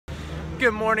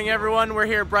Good morning, everyone. We're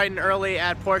here bright and early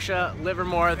at Porsche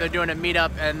Livermore. They're doing a meetup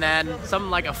and then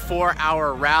something like a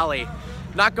 4-hour rally.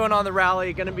 Not going on the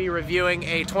rally, going to be reviewing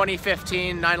a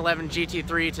 2015 911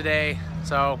 GT3 today,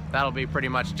 so that'll be pretty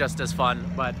much just as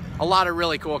fun. But a lot of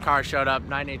really cool cars showed up: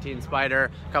 918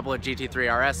 Spider, a couple of GT3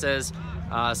 RSs,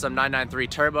 some 993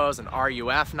 turbos, an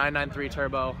RUF 993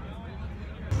 turbo.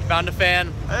 Found a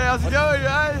fan. Hey, how's it going,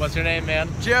 guys? What's your name, man?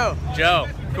 Joe. Joe.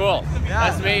 Cool. Yeah.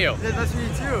 Nice to meet you. Yeah, nice to meet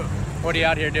you too. What are you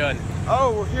out here doing?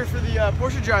 Oh, we're here for the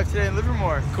Porsche drive today in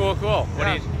Livermore. Cool, cool.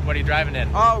 Yeah. What are you driving in?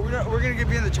 Oh, we're gonna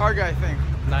be in the Targa, I think.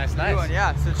 Nice, nice. One,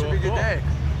 yeah, so it should be a good day.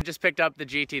 I just picked up the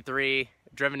GT3,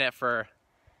 driven it for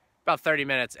about 30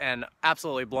 minutes, and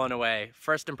absolutely blown away.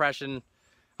 First impression,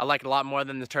 I like it a lot more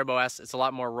than the Turbo S. It's a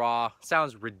lot more raw.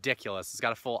 Sounds ridiculous. It's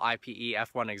got a full IPE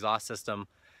F1 exhaust system.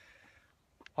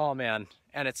 Oh man,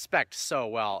 and it's spec'd so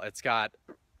well. It's got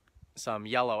some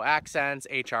yellow accents,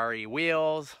 HRE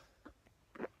wheels,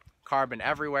 carbon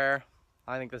everywhere.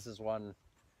 I think this is one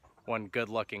good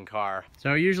looking car.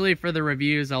 So usually for the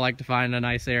reviews, I like to find a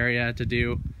nice area to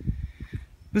do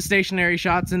the stationary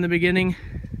shots in the beginning.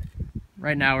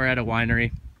 Right now we're at a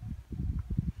winery.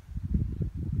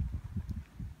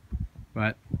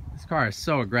 But this car is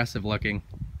so aggressive looking.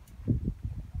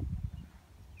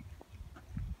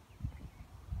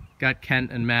 Got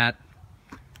Kent and Matt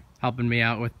helping me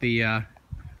out with the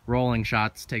rolling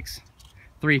shots. Takes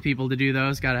 3 people to do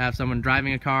those. Got to have someone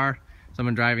driving a car,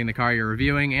 someone driving the car you're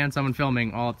reviewing, and someone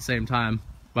filming all at the same time.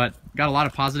 But got a lot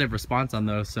of positive response on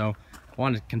those, so I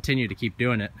want to continue to keep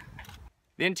doing it.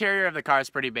 The interior of the car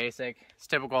is pretty basic. It's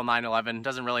typical 911.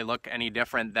 Doesn't really look any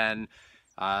different than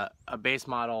a base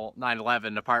model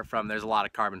 911, apart from there's a lot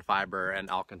of carbon fiber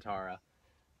and Alcantara.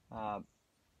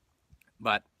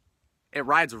 But it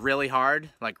rides really hard,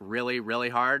 like really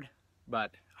hard,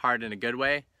 but hard in a good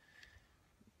way.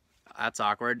 That's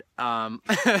awkward.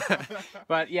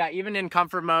 But yeah, even in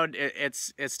comfort mode, it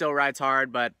still rides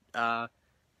hard, but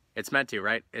it's meant to,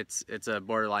 right? It's a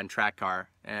borderline track car,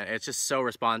 and it's just so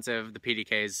responsive. The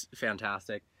PDK is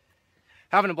fantastic.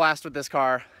 Having a blast with this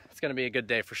car. It's gonna be a good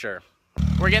day for sure.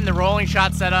 We're getting the rolling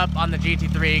shot set up on the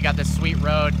GT3. Got this sweet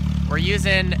road. We're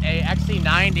using a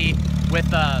XC90 with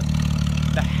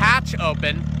the hatch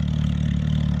open.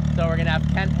 So we're gonna have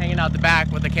Kent hanging out the back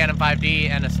with the Canon 5D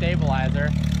and a stabilizer,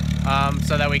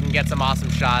 so that we can get some awesome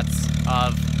shots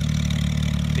of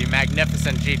the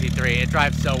magnificent GT3. It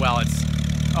drives so well, it's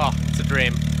a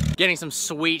dream. Getting some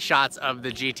sweet shots of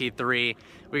the GT3.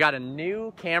 We got a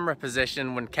new camera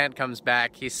position when Kent comes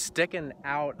back. He's sticking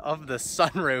out of the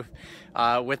sunroof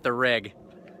with the rig.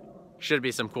 Should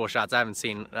be some cool shots. I haven't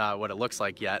seen what it looks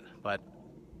like yet, but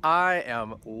I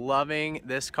am loving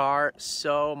this car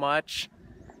so much.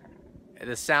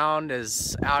 The sound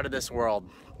is out of this world.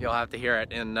 You'll have to hear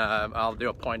it, and I'll do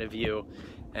a point of view.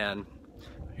 And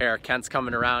here, Kent's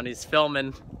coming around, he's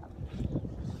filming. Do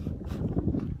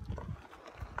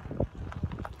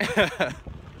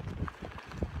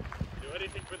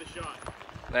anything for the shot.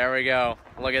 There we go.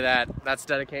 Look at that. That's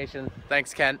dedication.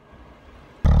 Thanks, Kent.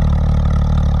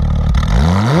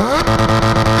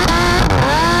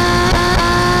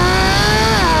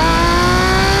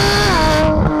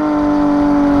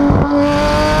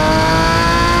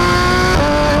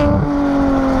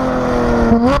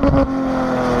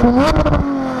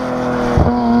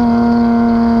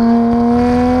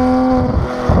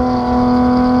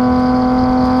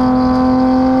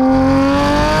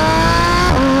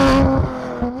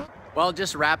 Well,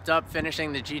 just wrapped up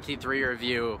finishing the GT3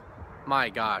 review. My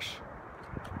gosh,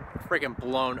 freaking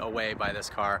blown away by this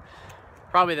car.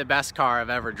 Probably the best car I've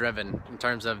ever driven in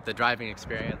terms of the driving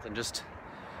experience and just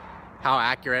how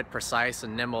accurate, precise,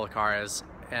 and nimble the car is.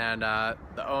 And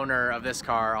the owner of this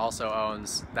car also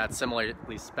owns that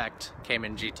similarly spec'd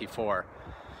Cayman GT4.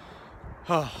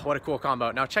 Oh, what a cool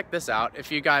combo. Now check this out.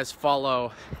 If you guys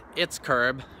follow It's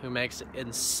Curb, who makes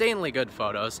insanely good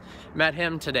photos, met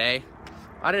him today.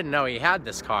 I didn't know he had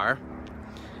this car,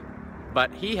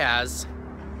 but he has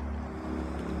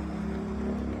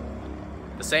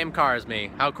the same car as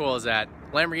me. How cool is that?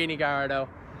 Lamborghini Gallardo,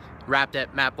 wrapped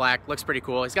it matte black, looks pretty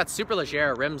cool. He's got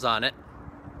Superleggera rims on it.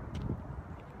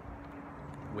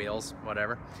 Wheels,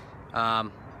 whatever.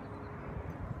 But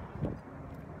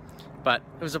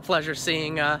it was a pleasure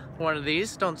seeing one of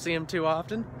these. Don't see him too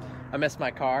often. I miss my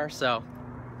car, so.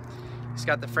 He's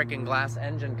got the freaking glass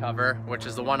engine cover, which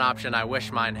is the one option I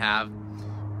wish mine have,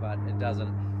 but it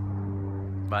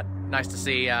doesn't. But nice to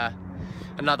see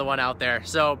another one out there.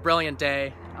 So brilliant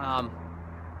day.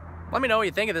 Let me know what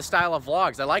you think of this style of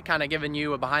vlogs. I like kind of giving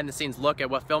you a behind the scenes look at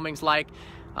what filming's like.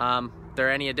 If there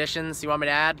are any additions you want me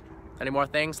to add, any more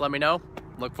things, let me know.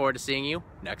 look forward to seeing you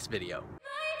next video.